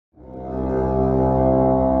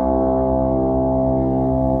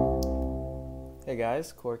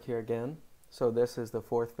guys, Cork here again. So this is the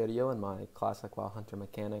fourth video in my Classic WoW Hunter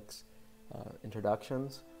Mechanics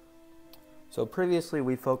introductions. So previously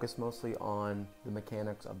we focused mostly on the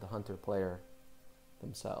mechanics of the Hunter player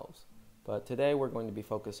themselves. But today we're going to be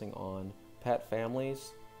focusing on pet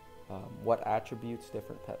families, what attributes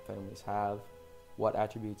different pet families have, what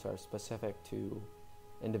attributes are specific to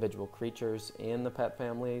individual creatures in the pet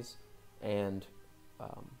families, and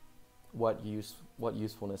what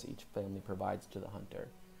usefulness each family provides to the hunter.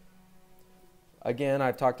 Again,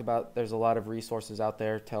 I've talked about there's a lot of resources out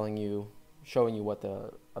there showing you what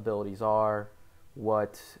the abilities are,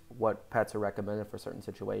 what pets are recommended for certain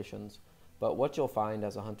situations. But what you'll find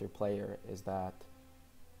as a hunter player is that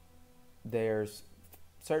there's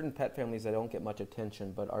certain pet families that don't get much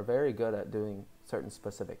attention but are very good at doing certain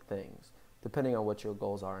specific things, depending on what your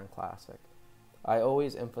goals are in Classic. I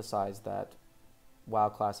always emphasize that WoW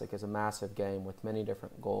Classic is a massive game with many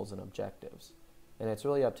different goals and objectives, and it's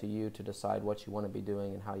really up to you to decide what you want to be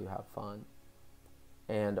doing and how you have fun.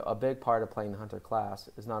 And a big part of playing the Hunter class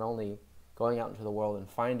is not only going out into the world and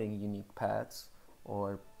finding unique pets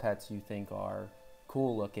or pets you think are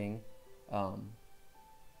cool looking,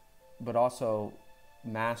 but also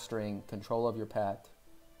mastering control of your pet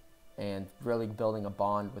and really building a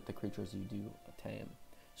bond with the creatures you do tame.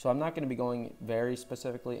 So I'm not going to be going very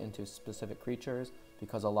specifically into specific creatures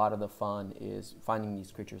because a lot of the fun is finding these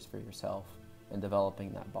creatures for yourself and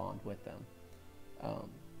developing that bond with them.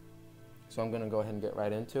 So I'm going to go ahead and get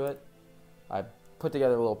right into it. I put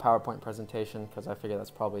together a little PowerPoint presentation because I figure that's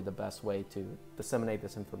probably the best way to disseminate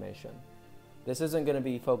this information. This isn't going to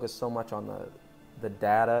be focused so much on the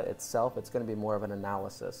data itself. It's going to be more of an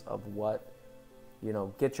analysis of what,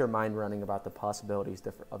 get your mind running about the possibilities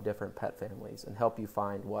of different pet families and help you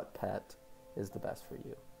find what pet is the best for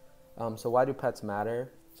you. So why do pets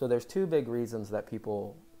matter? So there's two big reasons that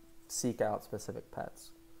people seek out specific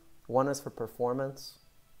pets. One is for performance,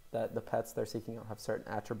 that the pets they're seeking out have certain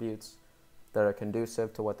attributes that are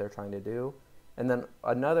conducive to what they're trying to do. And then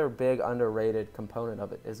another big underrated component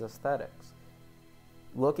of it is aesthetics.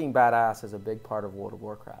 Looking badass is a big part of World of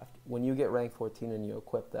Warcraft. When you get rank 14 and you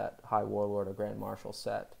equip that High Warlord or Grand Marshal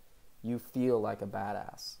set, you feel like a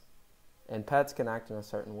badass. And pets can act in a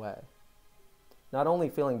certain way. Not only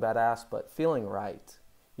feeling badass, but feeling right.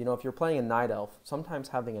 If you're playing a Night Elf, sometimes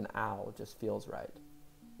having an owl just feels right.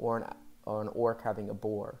 Or an orc having a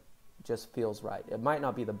boar just feels right. It might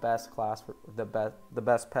not be the best class, for the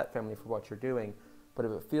best pet family for what you're doing, but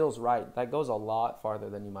if it feels right, that goes a lot farther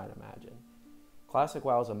than you might imagine. Classic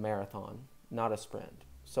WoW is a marathon, not a sprint.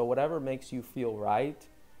 So whatever makes you feel right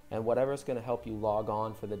and whatever's going to help you log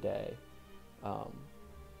on for the day,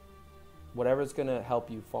 whatever's going to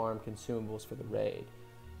help you farm consumables for the raid,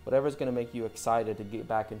 whatever's going to make you excited to get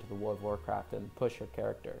back into the World of Warcraft and push your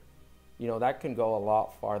character, that can go a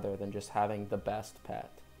lot farther than just having the best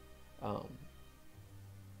pet.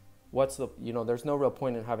 There's no real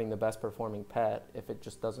point in having the best performing pet if it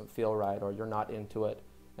just doesn't feel right or you're not into it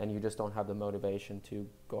and you just don't have the motivation to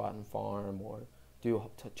go out and farm or do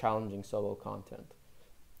challenging solo content.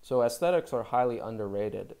 So aesthetics are highly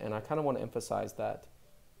underrated, and I kind of want to emphasize that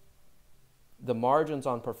the margins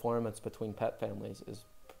on performance between pet families is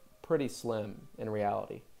pretty slim in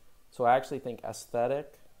reality. So I actually think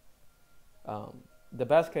aesthetic, the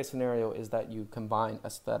best case scenario is that you combine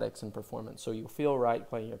aesthetics and performance. So you feel right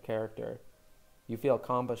playing your character, you feel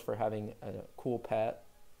accomplished for having a cool pet,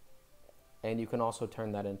 and you can also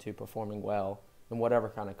turn that into performing well in whatever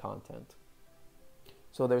kind of content.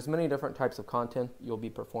 So there's many different types of content you'll be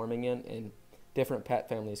performing in, and different pet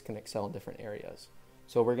families can excel in different areas.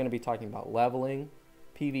 So we're going to be talking about leveling,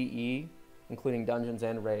 PvE, including dungeons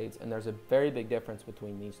and raids, and there's a very big difference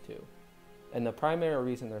between these two. And the primary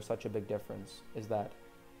reason there's such a big difference is that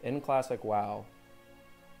in Classic WoW,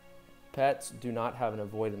 pets do not have an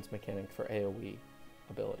avoidance mechanic for AoE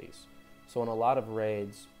abilities. So in a lot of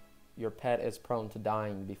raids, your pet is prone to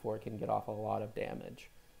dying before it can get off a lot of damage.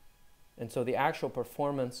 And so the actual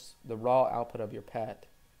performance, the raw output of your pet,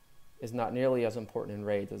 is not nearly as important in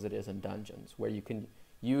raids as it is in dungeons, where you can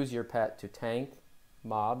use your pet to tank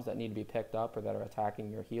mobs that need to be picked up or that are attacking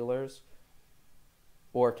your healers,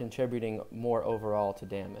 or contributing more overall to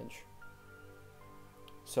damage.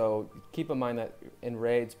 So keep in mind that in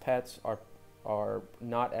raids, pets are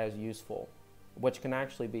not as useful, which can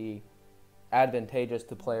actually be advantageous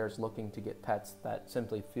to players looking to get pets that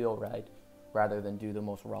simply feel right rather than do the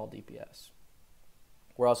most raw DPS.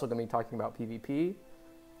 We're also going to be talking about PvP.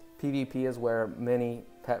 PvP is where many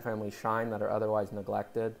pet families shine that are otherwise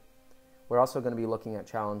neglected. We're also going to be looking at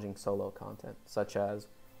challenging solo content, such as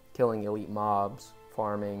killing elite mobs,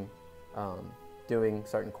 farming, doing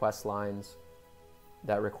certain quest lines,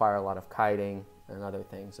 that require a lot of kiting and other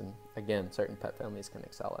things. And again, certain pet families can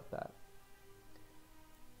excel at that.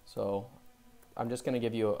 So I'm just going to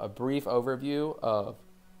give you a brief overview of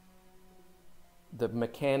the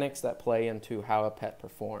mechanics that play into how a pet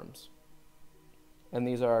performs. And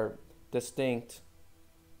these are distinct.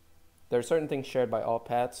 There are certain things shared by all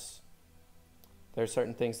pets. There are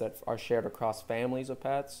certain things that are shared across families of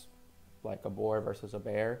pets, like a boar versus a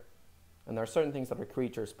bear. And there are certain things that are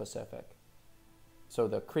creature specific. So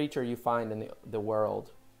the creature you find in the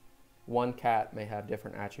world, one cat may have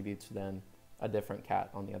different attributes than a different cat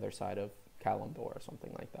on the other side of Kalimdor or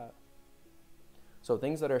something like that. So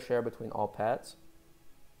things that are shared between all pets.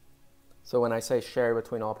 So when I say shared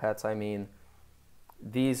between all pets, I mean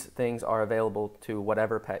these things are available to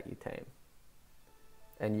whatever pet you tame.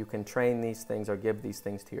 And you can train these things or give these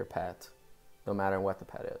things to your pet, no matter what the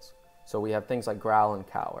pet is. So we have things like growl and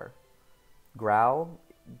cower. Growl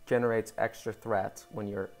generates extra threat when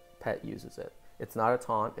your pet uses it. It's not a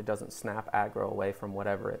taunt. It doesn't snap aggro away from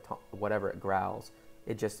whatever it growls.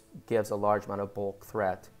 It just gives a large amount of bulk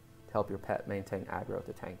threat to help your pet maintain aggro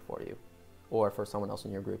to tank for you, or for someone else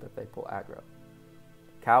in your group if they pull aggro.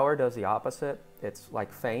 Cower does the opposite. It's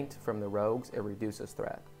like feint from the rogues. It reduces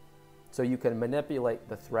threat. So you can manipulate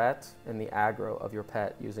the threat and the aggro of your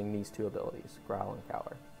pet using these two abilities, growl and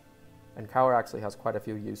cower. And cower actually has quite a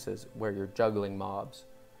few uses where you're juggling mobs.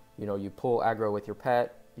 You know, you pull aggro with your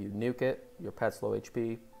pet, you nuke it, your pet's low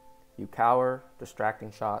HP, you cower,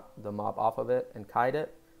 distracting shot the mob off of it, and kite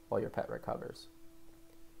it while your pet recovers.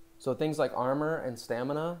 So things like armor and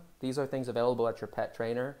stamina, these are things available at your pet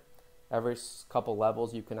trainer. Every couple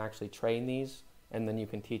levels you can actually train these, and then you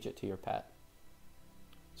can teach it to your pet.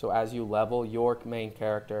 So as you level your main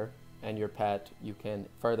character and your pet, you can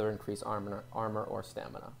further increase armor or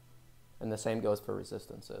stamina. And the same goes for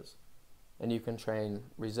resistances. And you can train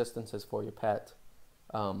resistances for your pet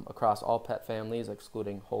across all pet families,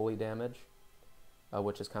 excluding holy damage,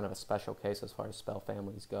 which is kind of a special case as far as spell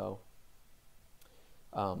families go.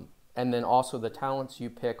 And then also the talents you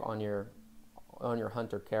pick on your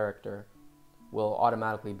hunter character will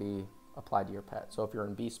automatically be applied to your pet. So if you're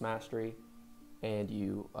in Beast Mastery and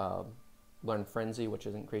you learn Frenzy, which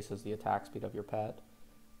increases the attack speed of your pet,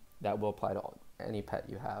 that will apply to any pet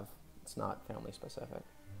you have. It's not family specific.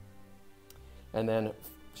 And then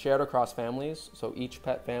shared across families, so each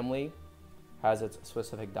pet family has its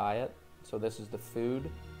specific diet. So this is the food.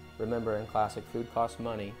 Remember, in Classic, food costs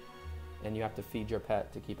money, and you have to feed your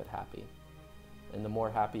pet to keep it happy. And the more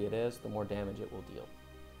happy it is, the more damage it will deal.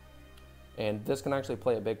 And this can actually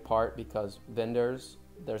play a big part because vendors,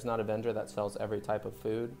 there's not a vendor that sells every type of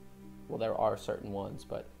food. Well, there are certain ones,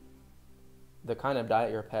 but the kind of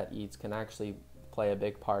diet your pet eats can actually play a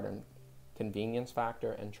big part in convenience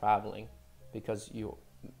factor and traveling, because you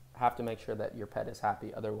have to make sure that your pet is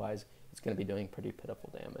happy. Otherwise, it's going to be doing pretty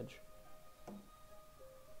pitiful damage.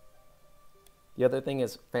 The other thing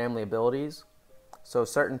is family abilities. So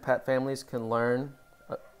certain pet families can learn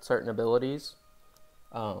certain abilities.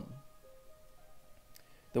 The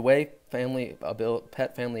way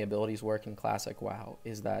pet family abilities work in Classic WoW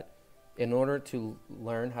is that in order to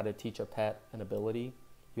learn how to teach a pet an ability,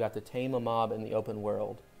 you have to tame a mob in the open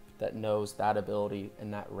world that knows that ability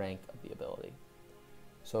and that rank of the ability.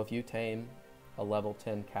 So if you tame a level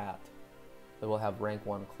 10 cat, it will have rank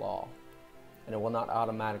 1 claw, and it will not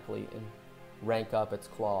automatically rank up its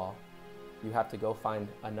claw. You have to go find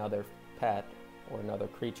another pet or another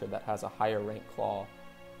creature that has a higher rank claw,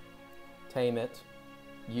 tame it,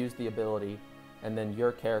 use the ability, and then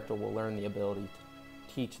your character will learn the ability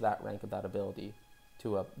to teach that rank of that ability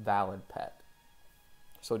to a valid pet.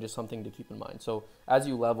 So just something to keep in mind. So as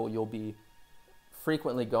you level, you'll be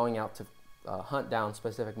frequently going out to hunt down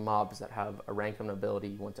specific mobs that have a rank of an ability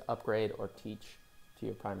you want to upgrade or teach to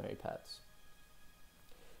your primary pets.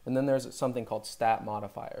 And then there's something called stat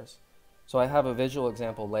modifiers. So I have a visual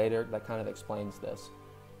example later that kind of explains this.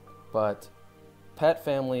 But pet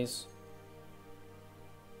families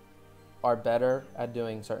are better at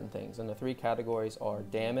doing certain things. And the three categories are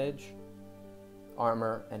damage,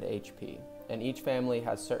 armor, and HP. And each family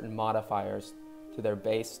has certain modifiers to their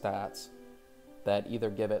base stats that either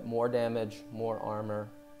give it more damage, more armor,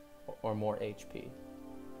 or more HP.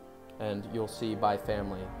 And you'll see by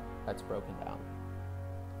family that's broken down.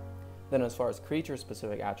 Then as far as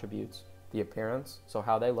creature-specific attributes, the appearance, so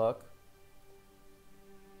how they look.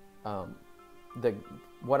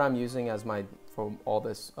 What I'm using as for all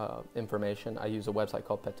this information, I use a website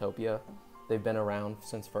called Petopia. They've been around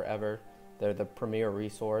since forever. They're the premier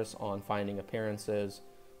resource on finding appearances,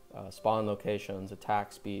 spawn locations,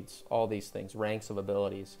 attack speeds, all these things, ranks of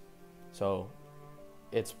abilities. So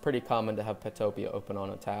it's pretty common to have Petopia open on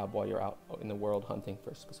a tab while you're out in the world hunting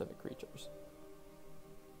for specific creatures.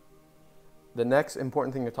 The next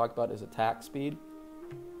important thing to talk about is attack speed.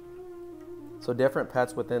 So different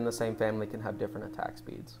pets within the same family can have different attack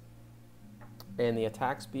speeds. And the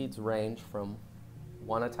attack speeds range from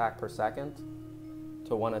 1 attack per second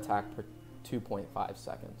to 1 attack per 2.5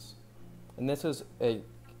 seconds. And this is an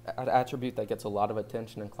attribute that gets a lot of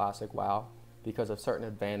attention in classic WoW because of certain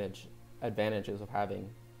advantages of having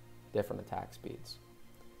different attack speeds.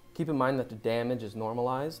 Keep in mind that the damage is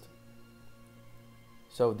normalized.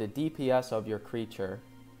 So the DPS of your creature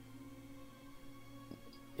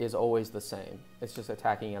is always the same. It's just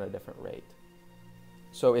attacking at a different rate.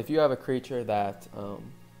 So if you have a creature that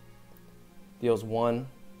deals 1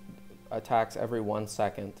 attacks every 1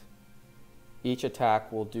 second, each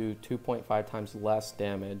attack will do 2.5 times less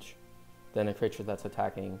damage than a creature that's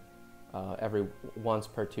attacking every once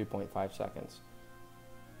per 2.5 seconds.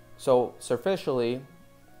 So superficially,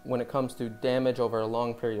 when it comes to damage over a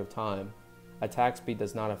long period of time, attack speed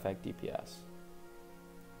does not affect DPS.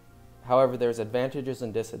 However, there's advantages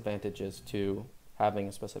and disadvantages to having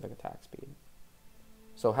a specific attack speed.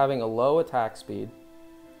 So having a low attack speed,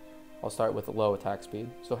 I'll start with a low attack speed.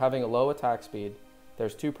 So having a low attack speed,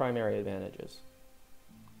 there's 2 primary advantages.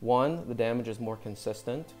 1, the damage is more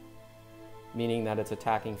consistent, meaning that it's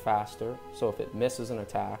attacking faster. So if it misses an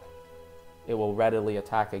attack, it will readily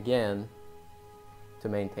attack again to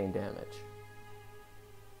maintain damage.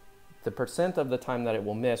 The percent of the time that it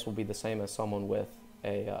will miss will be the same as someone with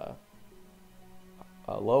a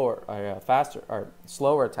faster or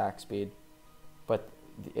slower attack speed, but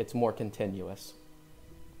it's more continuous.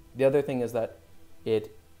 The other thing is that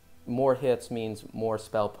more hits means more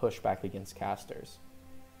spell pushback against casters.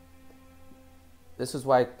 This is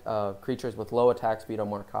why creatures with low attack speed are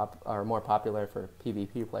more popular for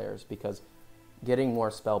PvP players, because getting more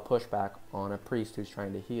spell pushback on a priest who's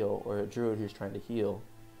trying to heal or a druid who's trying to heal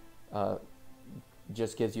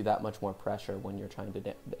just gives you that much more pressure when you're trying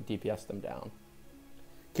to DPS them down.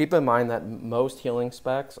 Keep in mind that most healing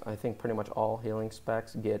specs, I think pretty much all healing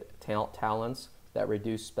specs, get talents that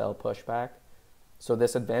reduce spell pushback. So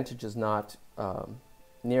this advantage is not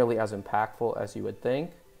nearly as impactful as you would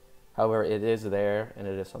think. However, it is there, and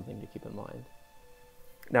it is something to keep in mind.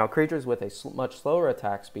 Now, creatures with a much slower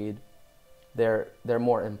attack speed, they're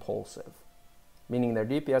more impulsive, meaning their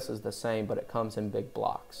DPS is the same, but it comes in big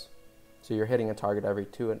blocks. So you're hitting a target every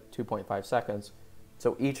 2.5 seconds,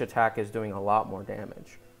 so each attack is doing a lot more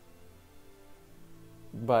damage.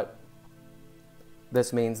 But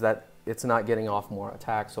this means that it's not getting off more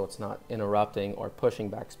attacks, so it's not interrupting or pushing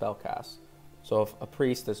back spell casts. So if a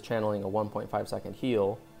priest is channeling a 1.5 second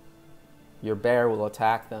heal, your bear will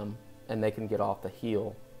attack them and they can get off the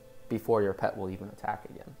heal before your pet will even attack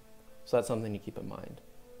again. So that's something to keep in mind.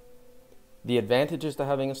 The advantages to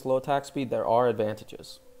having a slow attack speed, there are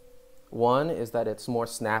advantages. One is that it's more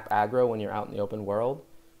snap aggro when you're out in the open world.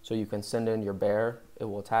 So you can send in your bear, it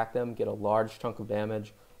will attack them, get a large chunk of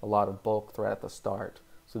damage, a lot of bulk threat at the start.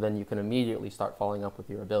 So then you can immediately start following up with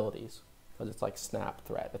your abilities, because it's like snap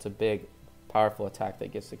threat. It's a big, powerful attack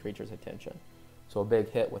that gets the creature's attention. So a big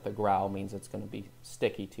hit with a growl means it's going to be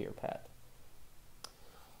sticky to your pet.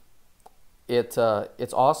 It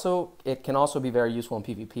can also be very useful in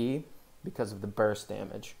PvP because of the burst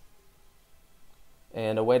damage.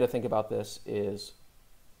 And a way to think about this is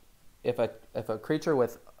if a creature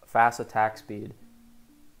with fast attack speed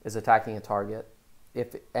is attacking a target,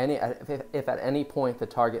 if at any point the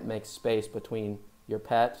target makes space between your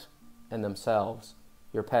pet and themselves,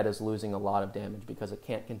 your pet is losing a lot of damage because it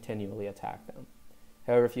can't continually attack them.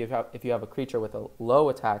 However, if you have a creature with a low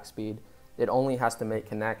attack speed, it only has to make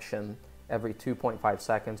connection every 2.5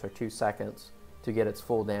 seconds or 2 seconds to get its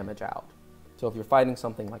full damage out. So if you're fighting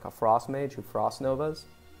something like a frost mage who frost novas,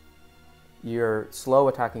 your slow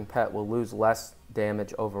attacking pet will lose less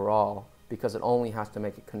damage overall because it only has to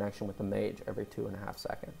make a connection with the mage every 2.5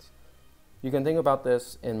 seconds. You can think about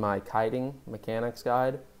this in my kiting mechanics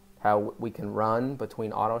guide, how we can run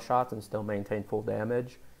between auto shots and still maintain full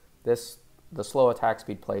damage. The slow attack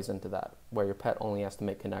speed plays into that, where your pet only has to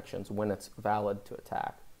make connections when it's valid to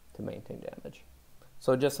attack to maintain damage.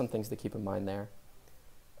 So just some things to keep in mind there.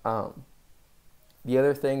 The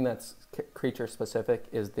other thing that's creature specific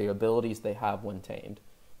is the abilities they have when tamed.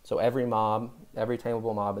 So every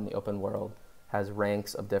tameable mob in the open world has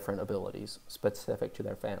ranks of different abilities specific to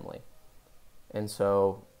their family. And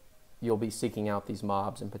so you'll be seeking out these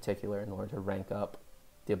mobs in particular in order to rank up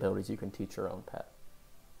the abilities you can teach your own pet.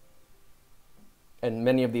 And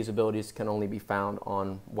many of these abilities can only be found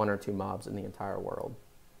on 1 or 2 mobs in the entire world.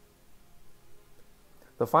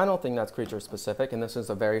 The final thing that's creature specific, and this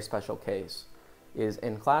is a very special case, is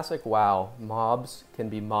in classic WoW, mobs can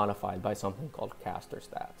be modified by something called caster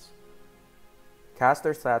stats.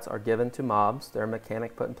 Caster stats are given to mobs. They're a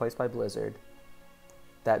mechanic put in place by Blizzard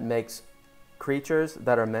that makes creatures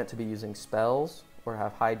that are meant to be using spells or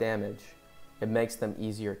have high damage, it makes them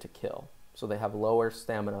easier to kill. So they have lower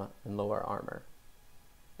stamina and lower armor.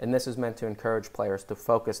 And this is meant to encourage players to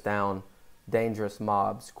focus down dangerous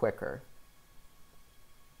mobs quicker.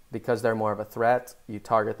 Because they're more of a threat, you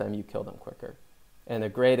target them, you kill them quicker. And a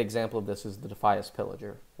great example of this is the Defias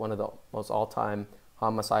Pillager, one of the most all-time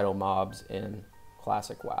homicidal mobs in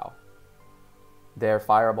classic WoW. Their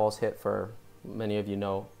fireballs hit for, many of you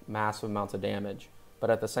know, massive amounts of damage, but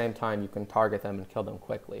at the same time you can target them and kill them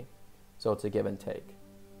quickly. So it's a give and take.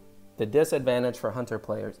 The disadvantage for hunter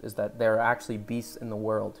players is that there are actually beasts in the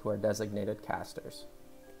world who are designated casters.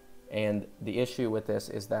 And the issue with this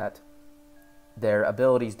is that their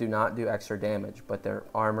abilities do not do extra damage, but their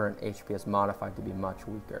armor and HP is modified to be much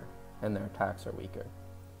weaker, and their attacks are weaker.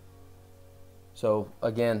 So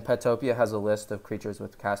again, Petopia has a list of creatures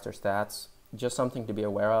with caster stats. Just something to be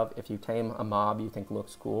aware of. If you tame a mob you think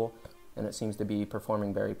looks cool, and it seems to be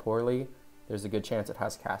performing very poorly, there's a good chance it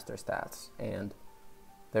has caster stats. And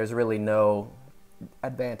there's really no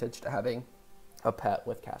advantage to having a pet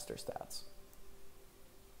with caster stats.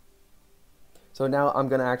 So now I'm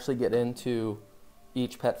going to actually get into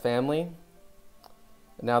each pet family.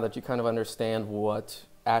 Now that you kind of understand what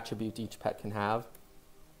attributes each pet can have,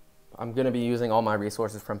 I'm going to be using all my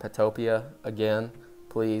resources from Petopia. Again,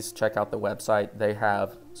 please check out the website. They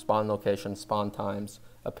have spawn locations, spawn times,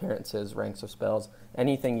 appearances, ranks of spells,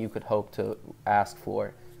 anything you could hope to ask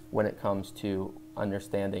for when it comes to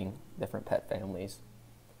understanding different pet families.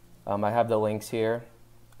 I have the links here.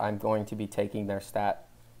 I'm going to be taking their stat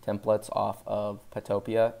templates off of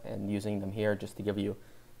Petopia and using them here just to give you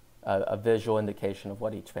a visual indication of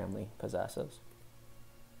what each family possesses.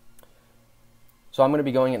 So I'm going to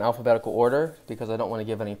be going in alphabetical order because I don't want to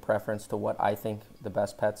give any preference to what I think the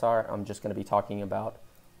best pets are. I'm just going to be talking about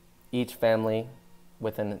each family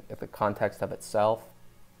within the context of itself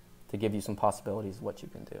to give you some possibilities of what you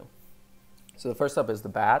can do. So the first up is the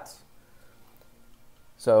bats.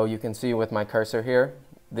 So you can see with my cursor here,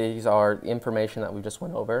 these are information that we just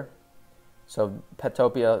went over. So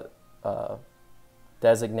Petopia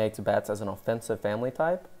designates bats as an offensive family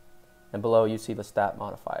type, and below you see the stat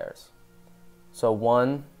modifiers. So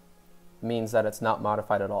 1 means that it's not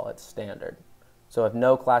modified at all, it's standard. So if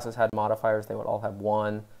no classes had modifiers, they would all have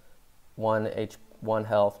 1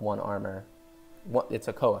 health, 1 armor. It's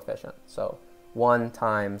a coefficient, so 1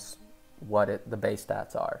 times what the base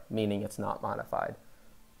stats are, meaning it's not modified.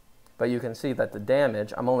 But you can see that the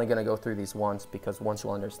damage, I'm only going to go through these once because once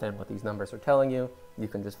you'll understand what these numbers are telling you, you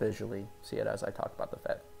can just visually see it as I talk about the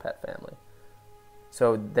pet family.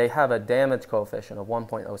 So they have a damage coefficient of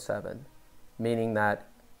 1.07, meaning that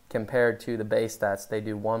compared to the base stats, they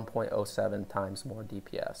do 1.07 times more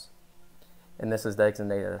DPS. And this is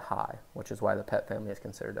designated high, which is why the pet family is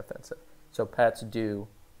considered offensive. So pets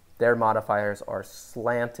their modifiers are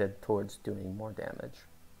slanted towards doing more damage.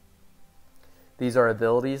 These are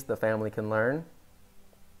abilities the family can learn.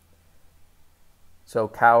 So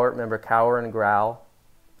remember Cower and Growl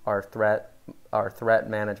are threat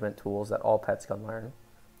management tools that all pets can learn.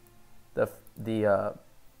 The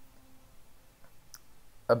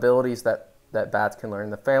abilities that bats can learn,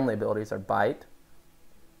 the family abilities are Bite,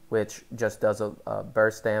 which just does a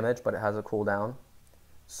burst damage, but it has a cooldown.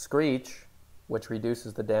 Screech, which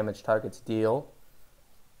reduces the damage targets deal.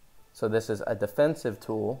 So this is a defensive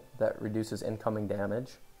tool that reduces incoming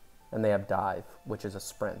damage. And they have Dive, which is a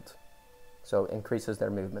sprint. So it increases their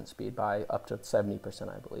movement speed by up to 70%,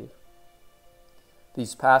 I believe.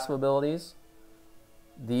 These passive abilities,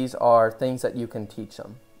 these are things that you can teach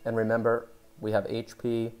them. And remember, we have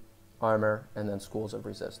HP, armor, and then schools of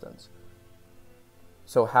resistance.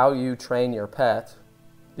 So how you train your pet,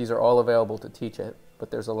 these are all available to teach it,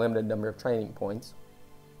 but there's a limited number of training points.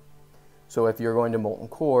 So if you're going to Molten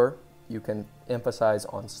Core, you can emphasize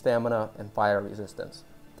on stamina and fire resistance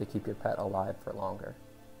to keep your pet alive for longer.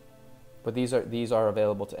 But these are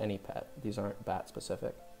available to any pet. These aren't bat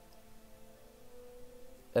specific.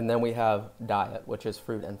 And then we have diet, which is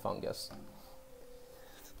fruit and fungus.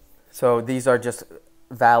 So these are just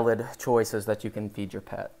valid choices that you can feed your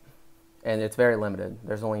pet. And it's very limited.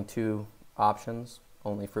 There's only 2 options,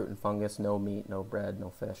 only fruit and fungus, no meat, no bread,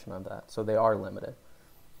 no fish, none of that. So they are limited.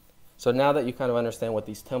 So now that you kind of understand what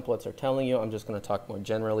these templates are telling you, I'm just going to talk more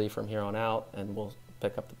generally from here on out, and we'll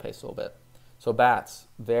pick up the pace a little bit. So bats,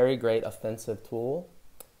 very great offensive tool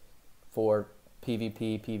for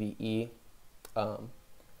PvP, PvE.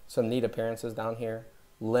 some neat appearances down here.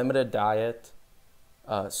 Limited diet.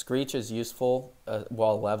 Screech is useful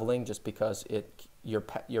while leveling just because your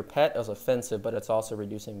pet is offensive, but it's also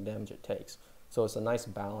reducing the damage it takes. So it's a nice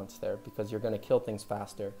balance there because you're going to kill things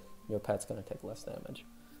faster. Your pet's going to take less damage.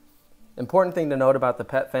 Important thing to note about the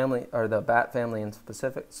pet family, or the bat family in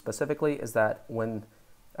specifically, is that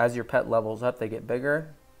as your pet levels up, they get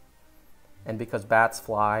bigger, and because bats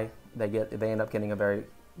fly, they end up getting a very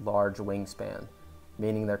large wingspan,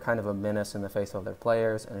 meaning they're kind of a menace in the face of their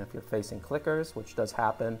players. And if you're facing clickers, which does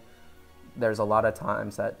happen, there's a lot of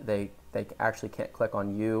times that they actually can't click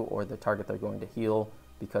on you or the target they're going to heal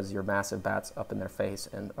because your massive bat's up in their face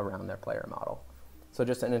and around their player model. So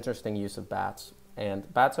just an interesting use of bats.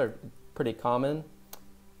 And bats are pretty common.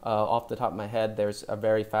 Off the top of my head, there's a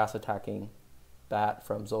very fast attacking bat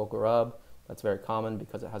from Zul'Gurub. That's very common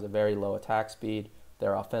because it has a very low attack speed.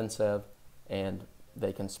 They're offensive and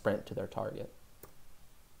they can sprint to their target.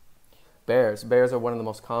 Bears are one of the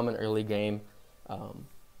most common early game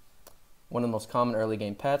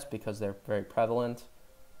pets because they're very prevalent.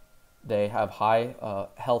 They have high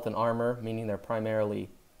health and armor, meaning they're primarily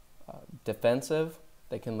defensive.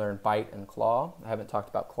 They can learn bite and claw. I haven't talked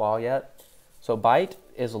about claw yet. So bite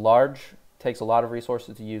is large, takes a lot of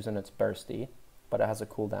resources to use, and it's bursty, but it has a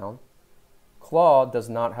cooldown. Claw does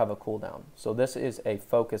not have a cooldown, so this is a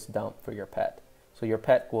focus dump for your pet. So your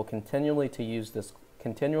pet will continually use this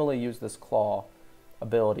claw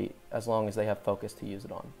ability as long as they have focus to use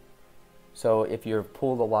it on. So if you've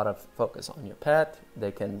pulled a lot of focus on your pet,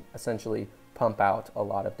 they can essentially pump out a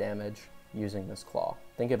lot of damage using this claw.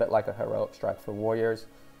 Think of it like a heroic strike for warriors.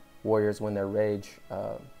 Warriors, when they're rage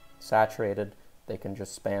saturated, they can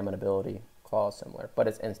just spam an ability. Claw is similar, but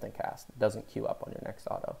it's instant cast. It doesn't queue up on your next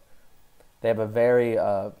auto. They have a very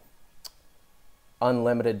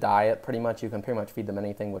unlimited diet. You can pretty much feed them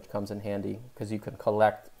anything, which comes in handy because you can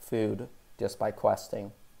collect food just by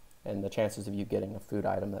questing, and the chances of you getting a food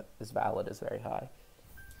item that is valid is very high.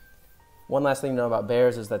 One last thing to know about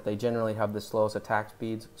bears is that they generally have the slowest attack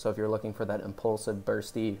speeds, so if you're looking for that impulsive,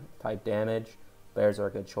 bursty type damage, bears are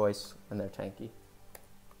a good choice, and they're tanky.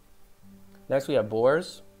 Next we have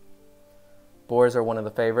boars. Boars are one of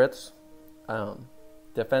the favorites.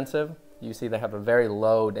 Defensive, you see they have a very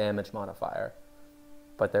low damage modifier,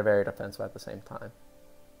 but they're very defensive at the same time.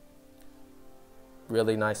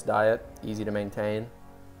 Really nice diet, easy to maintain.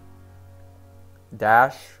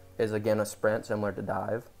 Dash is again a sprint similar to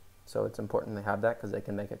dive, so it's important they have that because they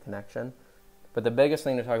can make a connection. But the biggest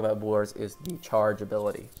thing to talk about boars is the charge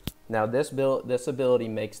ability. Now this ability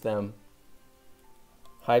makes them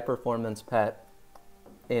high performance pet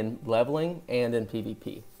in leveling and in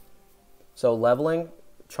PvP. So leveling,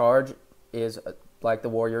 charge is like the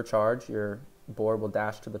warrior charge. Your boar will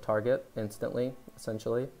dash to the target instantly,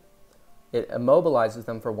 essentially. It immobilizes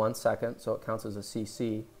them for 1 second, so it counts as a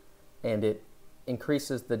CC, and it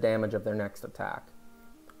increases the damage of their next attack.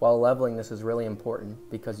 While leveling, this is really important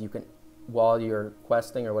because you can, while you're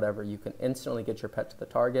questing or whatever, you can instantly get your pet to the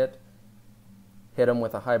target, hit them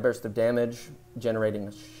with a high burst of damage, generating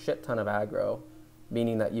a shit ton of aggro,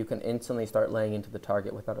 meaning that you can instantly start laying into the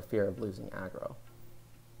target without a fear of losing aggro.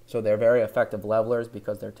 So they're very effective levelers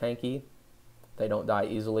because they're tanky, they don't die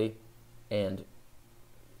easily, and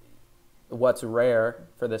what's rare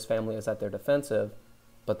for this family is that they're defensive,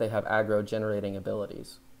 but they have aggro generating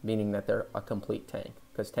abilities, meaning that they're a complete tank,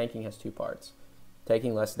 because tanking has two parts: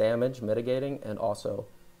 taking less damage, mitigating, and also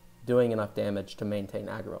doing enough damage to maintain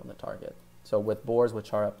aggro on the target. So with boars with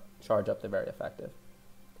charge up, they're very effective.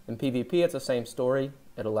 In PvP, it's the same story.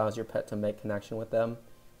 It allows your pet to make connection with them,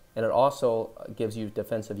 and it also gives you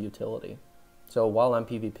defensive utility. So while I'm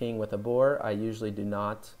PvPing with a boar, I usually do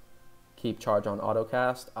not keep charge on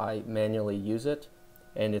autocast. I manually use it,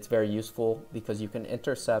 and it's very useful because you can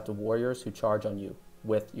intercept warriors who charge on you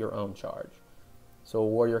with your own charge. So a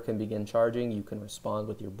warrior can begin charging, you can respond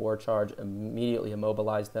with your boar charge, immediately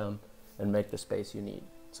immobilize them, and make the space you need.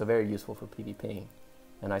 So very useful for PvPing.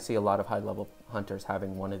 And I see a lot of high-level hunters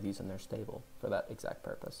having one of these in their stable for that exact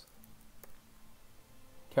purpose.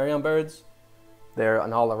 Carrion birds, they're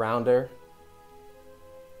an all-arounder.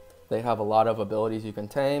 They have a lot of abilities you can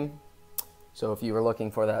tame. So if you were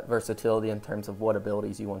looking for that versatility in terms of what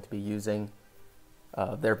abilities you want to be using,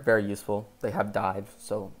 they're very useful. They have dive,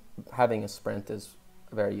 so having a sprint is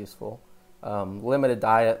very useful. Limited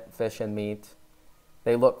diet, fish and meat.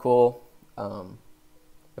 They look cool.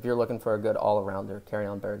 If you're looking for a good all-arounder,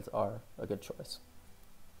 carrion birds are a good choice.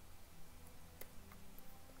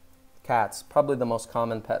 Cats, probably the most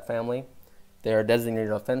common pet family. They're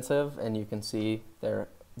designated offensive, and you can see their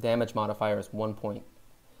damage modifier is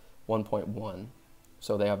 1.1.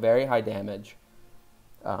 So they have very high damage.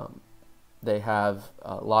 They have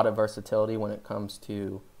a lot of versatility when it comes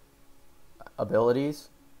to abilities.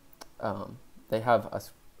 They have a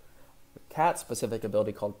cat-specific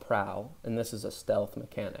ability called Prowl, and this is a stealth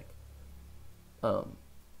mechanic.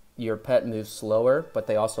 Your pet moves slower, but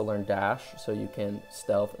they also learn Dash, so you can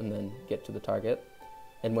stealth and then get to the target.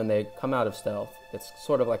 And when they come out of stealth, it's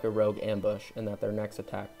sort of like a rogue ambush in that their next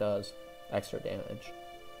attack does extra damage.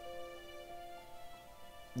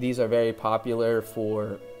 These are very popular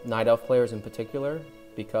for Night Elf players in particular,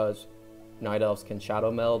 because Night Elves can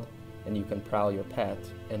shadow meld and you can prowl your pet,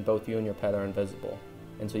 and both you and your pet are invisible.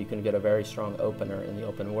 And so you can get a very strong opener in the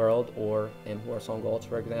open world or in Warsong Gulch,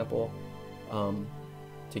 for example,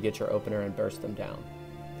 to get your opener and burst them down.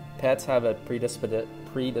 Pets have a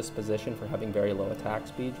predisposition for having very low attack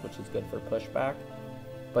speeds, which is good for pushback,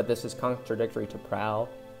 but this is contradictory to Prowl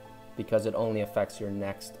because it only affects your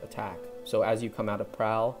next attack. So as you come out of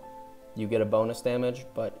Prowl, you get a bonus damage,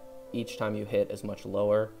 but each time you hit is much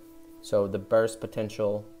lower. So the burst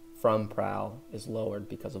potential from Prowl is lowered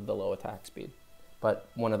because of the low attack speed. But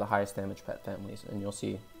one of the highest damage pet families, and you'll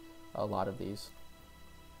see a lot of these.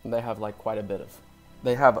 And they have like quite a bit of,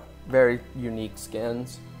 they have very unique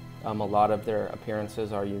skins. A lot of their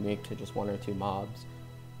appearances are unique to just one or two mobs.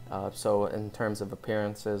 So in terms of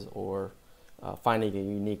appearances or finding a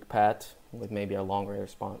unique pet with maybe a longer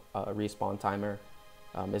respawn timer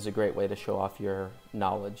is a great way to show off your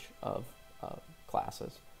knowledge of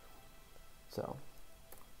classes. So,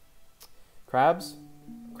 crabs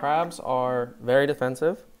are very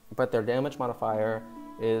defensive, but their damage modifier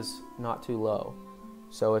is not too low.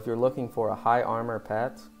 So if you're looking for a high armor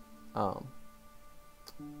pet,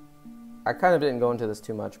 I kind of didn't go into this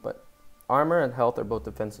too much, but armor and health are both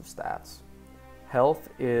defensive stats. Health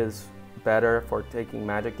is better for taking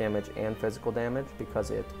magic damage and physical damage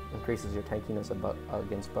because it increases your tankiness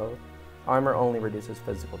against both. Armor only reduces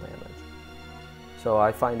physical damage. So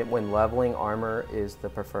I find it when leveling, armor is the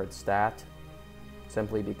preferred stat,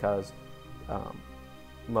 simply because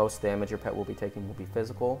most damage your pet will be taking will be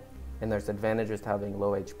physical, and there's advantages to having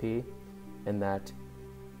low HP in that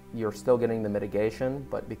you're still getting the mitigation,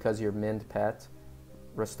 but because your minned pet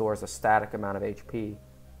restores a static amount of HP,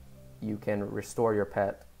 you can restore your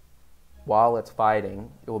pet while it's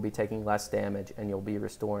fighting. It will be taking less damage, and you'll be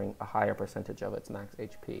restoring a higher percentage of its max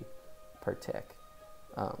HP per tick.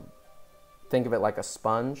 Think of it like a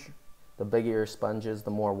sponge. The bigger your sponge is,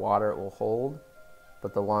 the more water it will hold,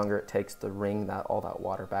 but the longer it takes to wring all that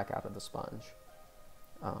water back out of the sponge.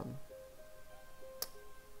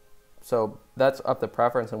 So that's up to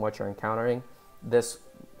preference and what you're encountering. This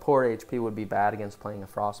poor HP would be bad against playing a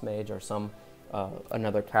Frost Mage or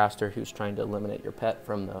another caster who's trying to eliminate your pet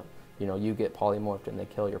from the, you get polymorphed and they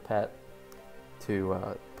kill your pet to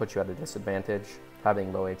put you at a disadvantage.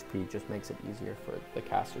 Having low HP just makes it easier for the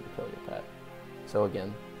caster to kill your pet. So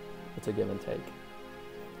again, it's a give and take.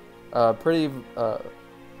 Pretty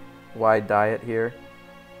wide diet here.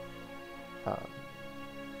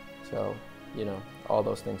 So, all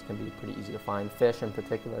those things can be pretty easy to find. Fish in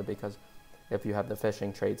particular, because if you have the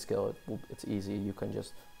fishing trade skill, it's easy. You can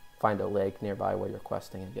just find a lake nearby where you're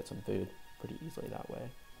questing and get some food pretty easily that way.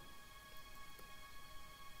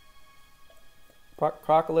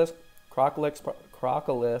 Crocolisks,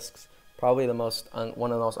 probably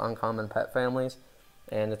one of the most uncommon pet families,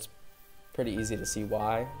 and it's pretty easy to see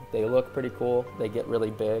why. They look pretty cool. They get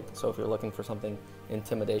really big, so if you're looking for something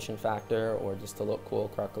intimidation factor or just to look cool,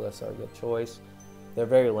 Crocolisks are a good choice. They're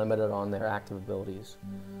very limited on their active abilities.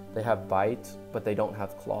 They have bite, but they don't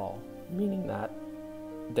have claw, meaning that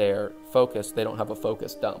they're focused. They don't have a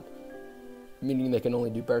focus dump, meaning they can only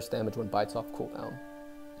do burst damage when bite's off cooldown.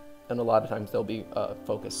 And a lot of times they'll be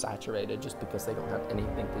focus saturated just because they don't have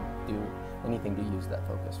anything to use that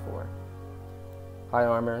focus for. High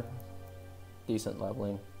armor, decent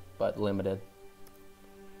leveling, but limited.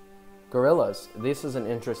 Gorillas. This is an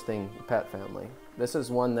interesting pet family. This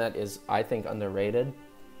is one that is, I think, underrated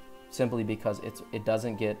simply because it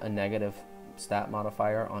doesn't get a negative stat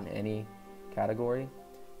modifier on any category.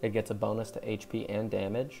 It gets a bonus to HP and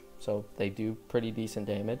damage, so they do pretty decent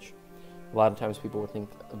damage. A lot of times people would think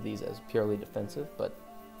of these as purely defensive, but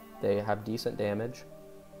they have decent damage.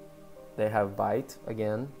 They have bite,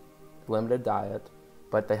 again, limited diet,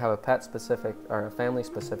 but they have a pet-specific or a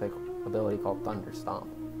family-specific ability called Thunder Stomp.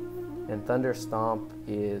 And Thunder Stomp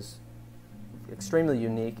is extremely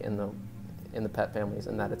unique in the pet families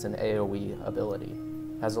in that it's an AoE ability.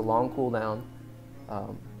 It has a long cooldown,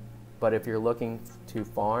 but if you're looking to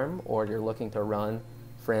farm or you're looking to run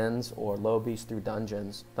friends or lobbies through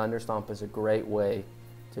dungeons, Thunder Stomp is a great way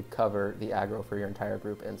to cover the aggro for your entire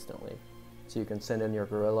group instantly. So you can send in your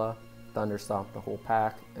gorilla, Thunder Stomp the whole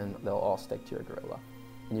pack, and they'll all stick to your gorilla.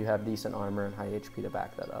 And you have decent armor and high HP to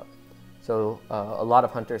back that up. So a lot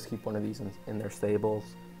of hunters keep one of these in their stable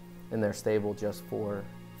just for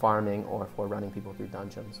farming or for running people through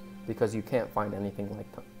dungeons, because you can't find anything like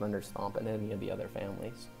Thunder Stomp in any of the other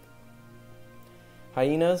families.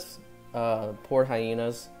 Hyenas, poor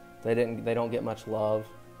hyenas, they don't get much love.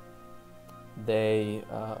 They're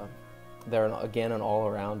again an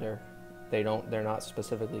all-arounder. They're not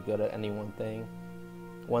specifically good at any one thing.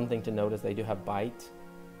 One thing to note is they do have bite,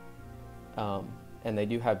 and they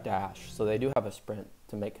do have dash. So they do have a sprint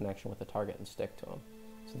to make connection with the target and stick to them.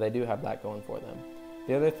 So they do have that going for them.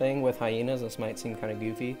 The other thing with hyenas, this might seem kind of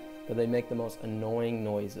goofy, but they make the most annoying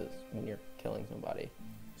noises when you're killing somebody.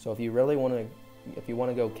 So if you really want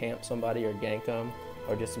to go camp somebody or gank them,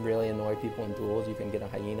 or just really annoy people in duels, you can get a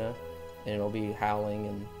hyena, and it'll be howling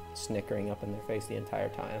and snickering up in their face the entire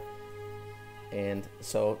time. And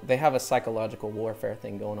so they have a psychological warfare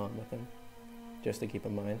thing going on with them, just to keep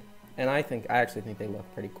in mind. And I actually think they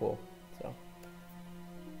look pretty cool. So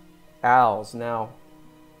owls. Now,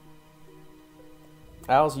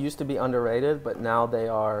 owls used to be underrated, but now they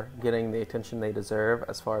are getting the attention they deserve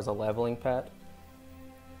as far as a leveling pet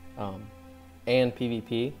and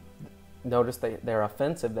PvP. Notice they're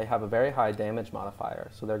offensive. They have a very high damage modifier,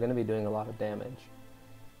 so they're going to be doing a lot of damage.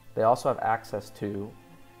 They also have access to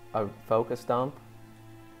a focus dump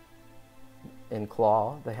in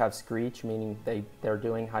claw. They have screech, meaning they're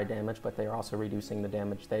doing high damage, but they're also reducing the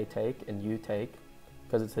damage they take and you take,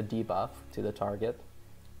 because it's a debuff to the target.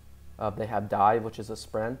 They have dive, which is a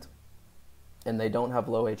sprint, and they don't have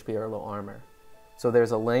low HP or low armor. So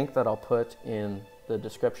there's a link that I'll put in the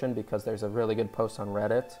description, because there's a really good post on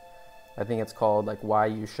Reddit. I think it's called like why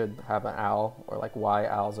you should have an owl, or like why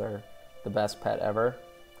owls are the best pet ever.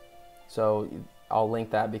 So I'll link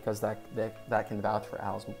that, because that can vouch for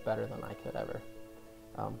owls better than I could ever.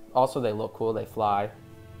 Also, they look cool. They fly,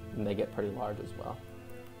 and they get pretty large as well.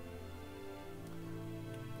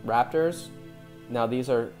 Raptors. Now these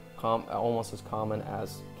are almost as common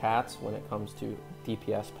as cats when it comes to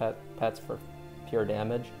DPS pets for pure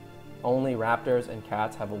damage. Only raptors and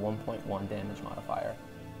cats have a 1.1 damage modifier,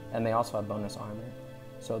 and they also have bonus armor.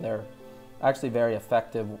 So they're actually very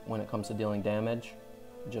effective when it comes to dealing damage,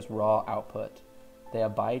 just raw output. They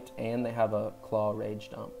have bite, and they have a claw rage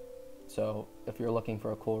dump. So if you're looking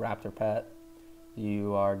for a cool raptor pet,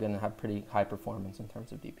 you are going to have pretty high performance in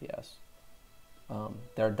terms of DPS.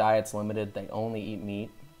 Their diet's limited. They only eat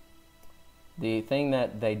meat. The thing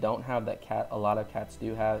that they don't have that a lot of cats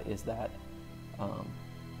do have is that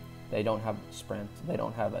they don't have sprint. They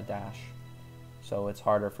don't have a dash. So it's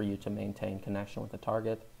harder for you to maintain connection with the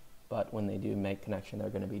target, but when they do make connection, they're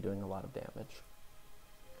going to be doing a lot of damage.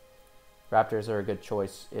 Raptors are a good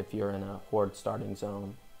choice if you're in a horde starting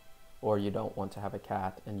zone, or you don't want to have a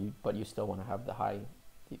cat, but you still want to have the high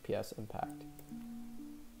DPS impact.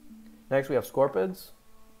 Next, we have scorpids.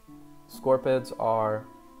 Scorpids are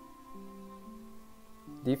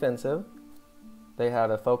defensive. They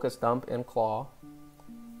have a focus dump and claw.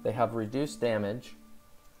 They have reduced damage,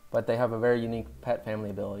 but they have a very unique pet family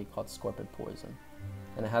ability called Scorpid Poison.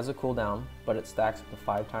 And it has a cooldown, but it stacks up to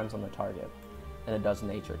 5 times on the target, and it does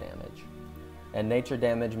nature damage. And nature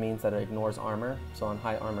damage means that it ignores armor, so on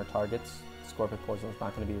high armor targets, Scorpid Poison is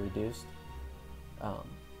not going to be reduced.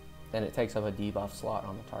 And it takes up a debuff slot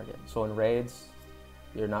on the target. So in raids,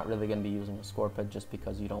 you're not really going to be using a Scorpid just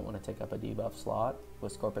because you don't want to take up a debuff slot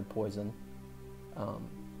with Scorpid Poison.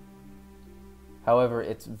 However,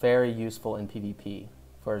 it's very useful in PvP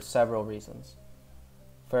for several reasons.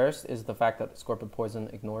 First is the fact that Scorpid Poison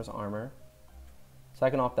ignores armor.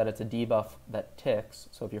 Second off, that it's a debuff that ticks,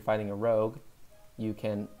 so if you're fighting a rogue, you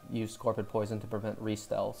can use Scorpid Poison to prevent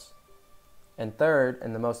re-stealths. And third,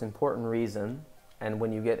 and the most important reason, and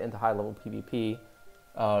when you get into high-level PvP,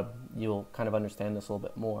 you'll kind of understand this a little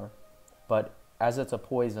bit more, but as it's a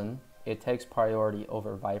poison, it takes priority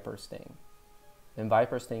over Viper Sting. And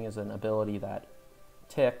Viper Sting is an ability that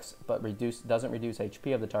ticks, but doesn't reduce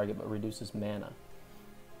HP of the target, but reduces mana.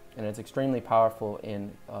 And it's extremely powerful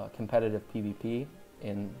in competitive PvP,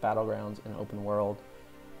 in battlegrounds, in open world,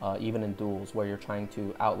 even in duels where you're trying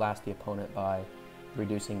to outlast the opponent by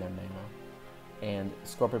reducing their mana. And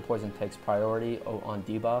Scorpid Poison takes priority on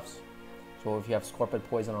debuffs. So if you have Scorpid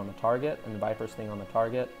Poison on the target and Viper Sting on the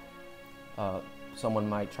target, someone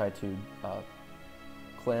might try to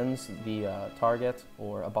cleanse the target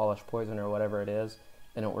or abolish poison or whatever it is,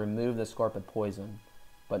 and it will remove the Scorpid Poison,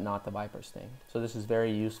 but not the Viper Sting. So this is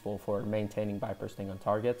very useful for maintaining Viper Sting on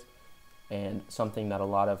targets, and something that a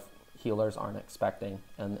lot of healers aren't expecting,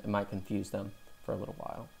 and it might confuse them for a little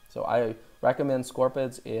while. So I recommend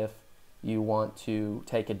Scorpids if you want to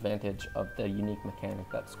take advantage of the unique mechanic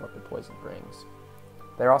that Scorpion Poison brings.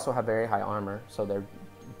 They also have very high armor, so they're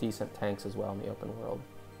decent tanks as well in the open world.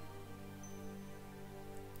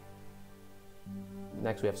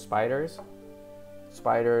 Next we have spiders.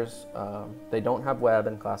 Spiders, they don't have web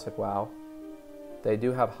in Classic WoW. They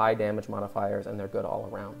do have high damage modifiers, and they're good all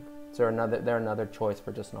around. So they're another choice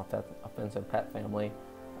for just an offensive pet family.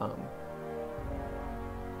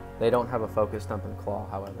 They don't have a focus, stump, and claw,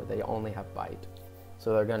 however. They only have bite.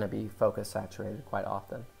 So they're going to be focus saturated quite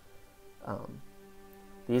often.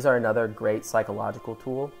 These are another great psychological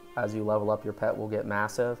tool. As you level up, your pet will get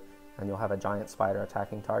massive, and you'll have a giant spider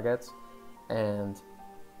attacking targets. And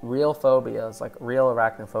real phobias, like real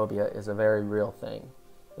arachnophobia, is a very real thing.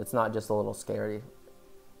 It's not just a little scary.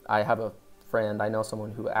 I have a friend, I know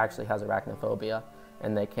someone who actually has arachnophobia,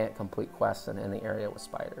 and they can't complete quests in any area with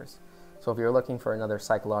spiders. So if you're looking for another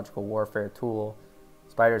psychological warfare tool,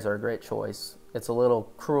 spiders are a great choice. It's a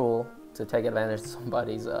little cruel to take advantage of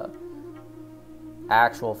somebody's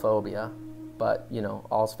actual phobia, but you know,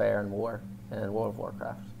 all's fair in war and World of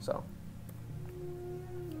Warcraft. So,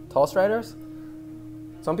 Tall Striders.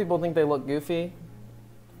 Some people think they look goofy.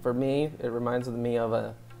 For me, it reminds me of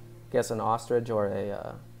I guess an ostrich or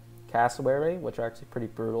a cassowary, which are actually pretty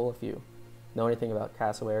brutal if you know anything about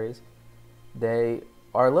cassowaries. They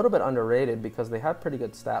are a little bit underrated because they have pretty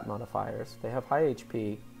good stat modifiers. They have high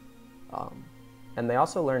HP, and they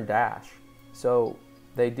also learn dash. So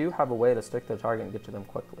they do have a way to stick to the target and get to them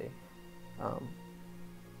quickly.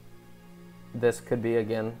 This could be,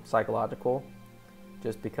 again, psychological,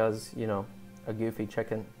 just because, you know, a goofy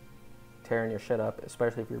chicken tearing your shit up,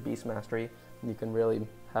 especially if you're Beast Mastery, you can really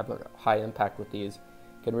have a high impact with these.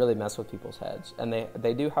 Can really mess with people's heads. And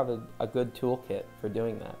they do have a good toolkit for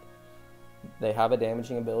doing that. They have a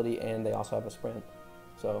damaging ability, and they also have a sprint.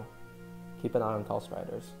 So keep an eye on Tall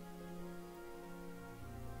Striders.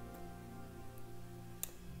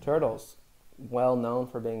 Turtles, well known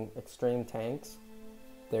for being extreme tanks.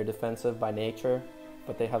 They're defensive by nature,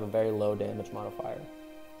 but they have a very low damage modifier,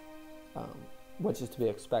 which is to be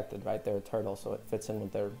expected, right? They're a turtle, so it fits in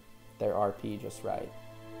with their RP just right.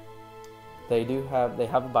 They have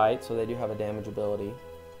a bite, so they do have a damage ability.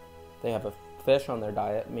 They have a fish on their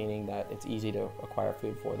diet, meaning that it's easy to acquire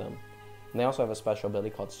food for them. And they also have a special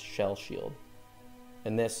ability called Shell Shield.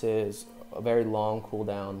 And this is a very long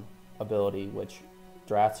cooldown ability, which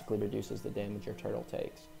drastically reduces the damage your turtle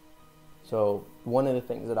takes. So one of the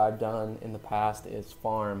things that I've done in the past is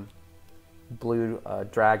farm blue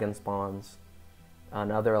dragon spawns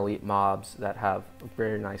and other elite mobs that have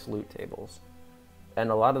very nice loot tables. And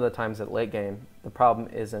a lot of the times at late game, the problem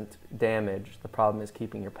isn't damage, the problem is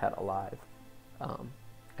keeping your pet alive.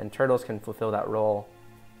 And turtles can fulfill that role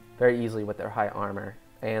very easily with their high armor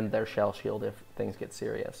and their shell shield if things get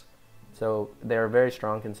serious. So they're a very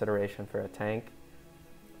strong consideration for a tank.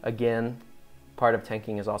 Again, part of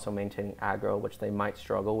tanking is also maintaining aggro, which they might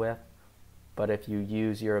struggle with. But if you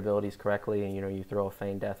use your abilities correctly and you throw a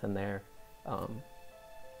feign death in there,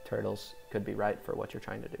 turtles could be right for what you're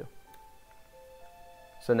trying to do.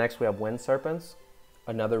 So next we have wind serpents,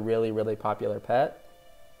 another really, really popular pet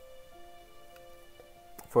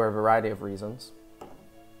for a variety of reasons.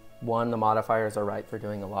 One, the modifiers are right for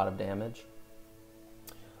doing a lot of damage.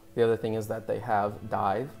 The other thing is that they have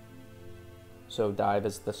dive. So dive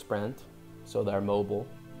is the sprint, so they're mobile.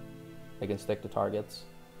 They can stick to targets.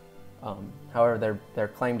 However, their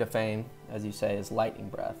claim to fame, as you say, is lightning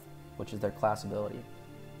breath, which is their class ability.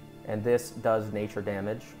 And this does nature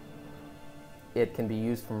damage. It can be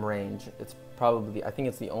used from range. It's probably, I think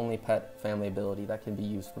it's the only pet family ability that can be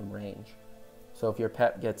used from range. So if your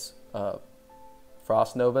pet gets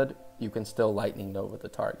frost nova'd, you can still lightning nova the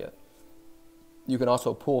target. You can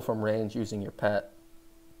also pull from range using your pet.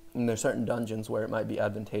 And there's certain dungeons where it might be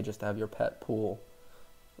advantageous to have your pet pull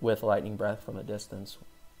with lightning breath from a distance,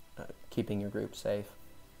 keeping your group safe.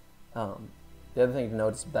 The other thing to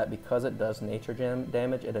note is that because it does nature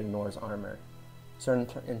damage, it ignores armor. So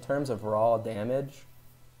in terms of raw damage,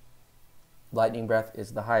 lightning breath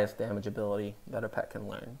is the highest damage ability that a pet can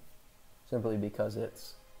learn, simply because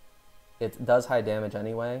it does high damage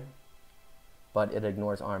anyway, but it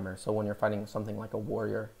ignores armor. So when you're fighting something like a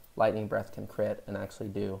warrior, lightning breath can crit and actually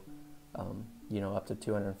do up to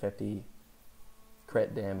 250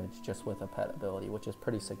 crit damage just with a pet ability, which is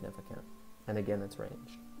pretty significant. And again, it's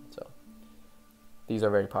ranged. So these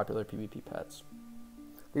are very popular PvP pets.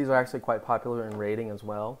 These are actually quite popular in raiding as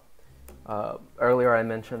well. Earlier I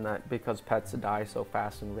mentioned that because pets die so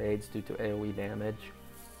fast in raids due to AoE damage,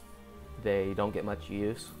 they don't get much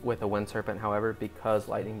use. With a wind serpent, however, because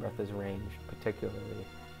lightning breath is ranged particularly,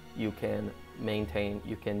 you can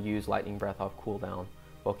you can use lightning breath off cooldown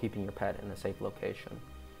while keeping your pet in a safe location.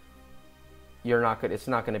 It's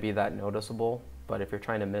not going to be that noticeable, but if you're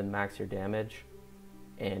trying to min-max your damage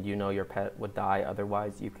and you know your pet would die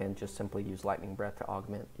otherwise, you can just simply use lightning breath to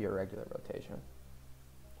augment your regular rotation.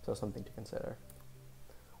 So something to consider.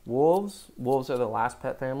 Wolves are the last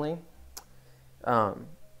pet family.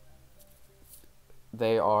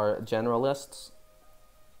 They are generalists,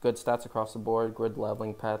 good stats across the board, good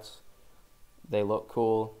leveling pets. They look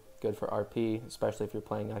cool, good for RP, especially if you're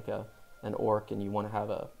playing like an orc and you want to have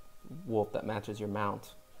a wolf that matches your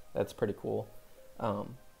mount. That's pretty cool.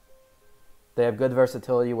 They have good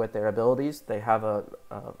versatility with their abilities. They have a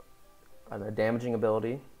damaging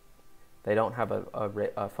ability. They don't have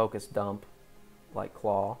a focus dump like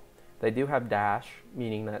Claw. They do have dash,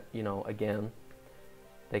 meaning that, again,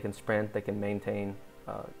 they can sprint, they can maintain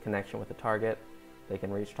connection with the target, they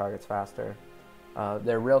can reach targets faster.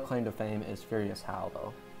 Their real claim to fame is Furious Howl,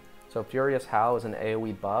 though. So Furious Howl is an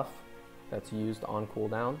AoE buff that's used on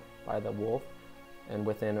cooldown by the wolf, and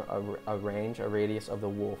within a radius of the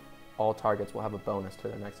wolf, all targets will have a bonus to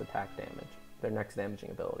their next attack damage, their next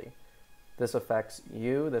damaging ability. This affects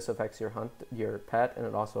you, this affects your pet, and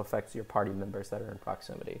it also affects your party members that are in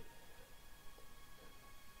proximity.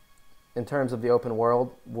 In terms of the open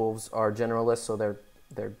world, wolves are generalists, so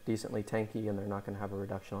they're decently tanky and they're not going to have a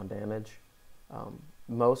reduction on damage.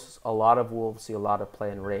 A lot of wolves see a lot of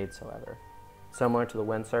play in raids, however. Similar to the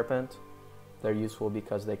Wind Serpent, they're useful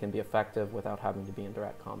because they can be effective without having to be in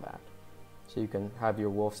direct combat. So you can have your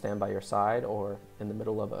wolf stand by your side or in the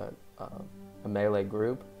middle of a melee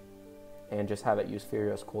group and just have it use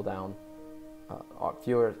Furious Howl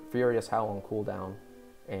on cooldown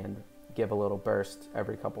and give a little burst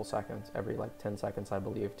every couple seconds, every 10 seconds I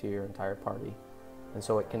believe, to your entire party. And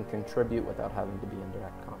so it can contribute without having to be in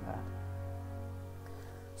direct combat.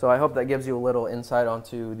 So I hope that gives you a little insight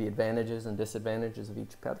onto the advantages and disadvantages of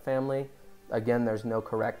each pet family. Again, there's no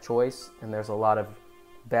correct choice, and there's a lot of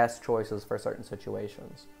best choices for certain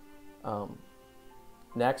situations.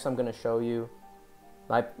 Next, I'm going to show you,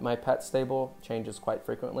 my pet stable changes quite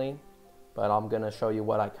frequently, but I'm going to show you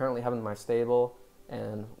what I currently have in my stable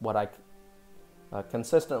and what I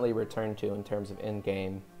consistently return to in terms of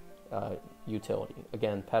in-game utility.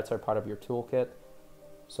 Again, pets are part of your toolkit,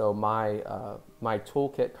 so my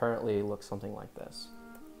toolkit currently looks something like this.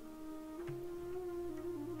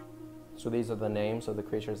 So these are the names of the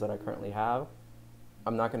creatures that I currently have.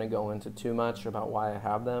 I'm not going to go into too much about why I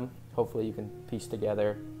have them. Hopefully you can piece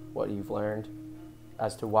together what you've learned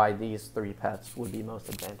as to why these 3 pets would be most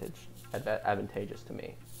advantageous to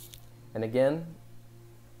me. And again,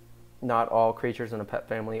 not all creatures in a pet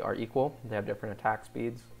family are equal. They have different attack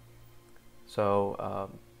speeds. So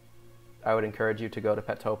I would encourage you to go to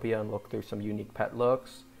Petopia and look through some unique pet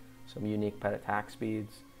looks, some unique pet attack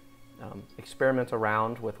speeds. Experiment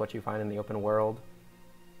around with what you find in the open world.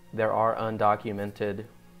 There are undocumented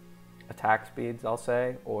attack speeds, I'll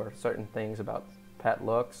say, or certain things about pet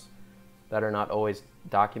looks that are not always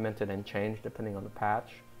documented and changed depending on the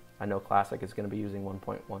patch. I know Classic is going to be using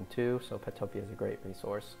 1.12, so Petopia is a great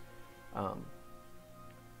resource.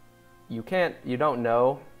 You don't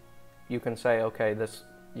know. You can say, okay, this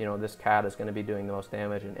cat is going to be doing the most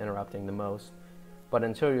damage and interrupting the most, but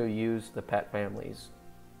until you use the pet families,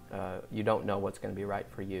 you don't know what's going to be right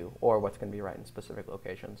for you or what's going to be right in specific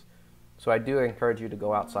locations. So I do encourage you to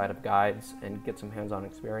go outside of guides and get some hands-on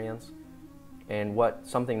experience. And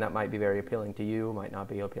something that might be very appealing to you might not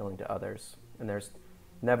be appealing to others. And there's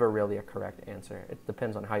never really a correct answer. It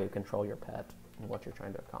depends on how you control your pet and what you're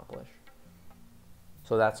trying to accomplish.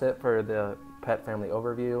 So that's it for the pet family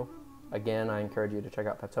overview. Again, I encourage you to check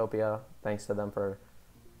out Petopia. Thanks to them for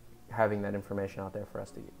having that information out there for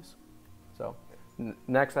us to use. So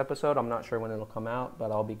next episode, I'm not sure when it'll come out,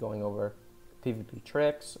 but I'll be going over PvP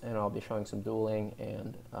tricks, and I'll be showing some dueling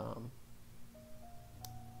and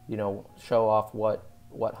show off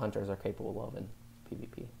what hunters are capable of in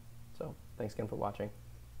PvP. So thanks again for watching.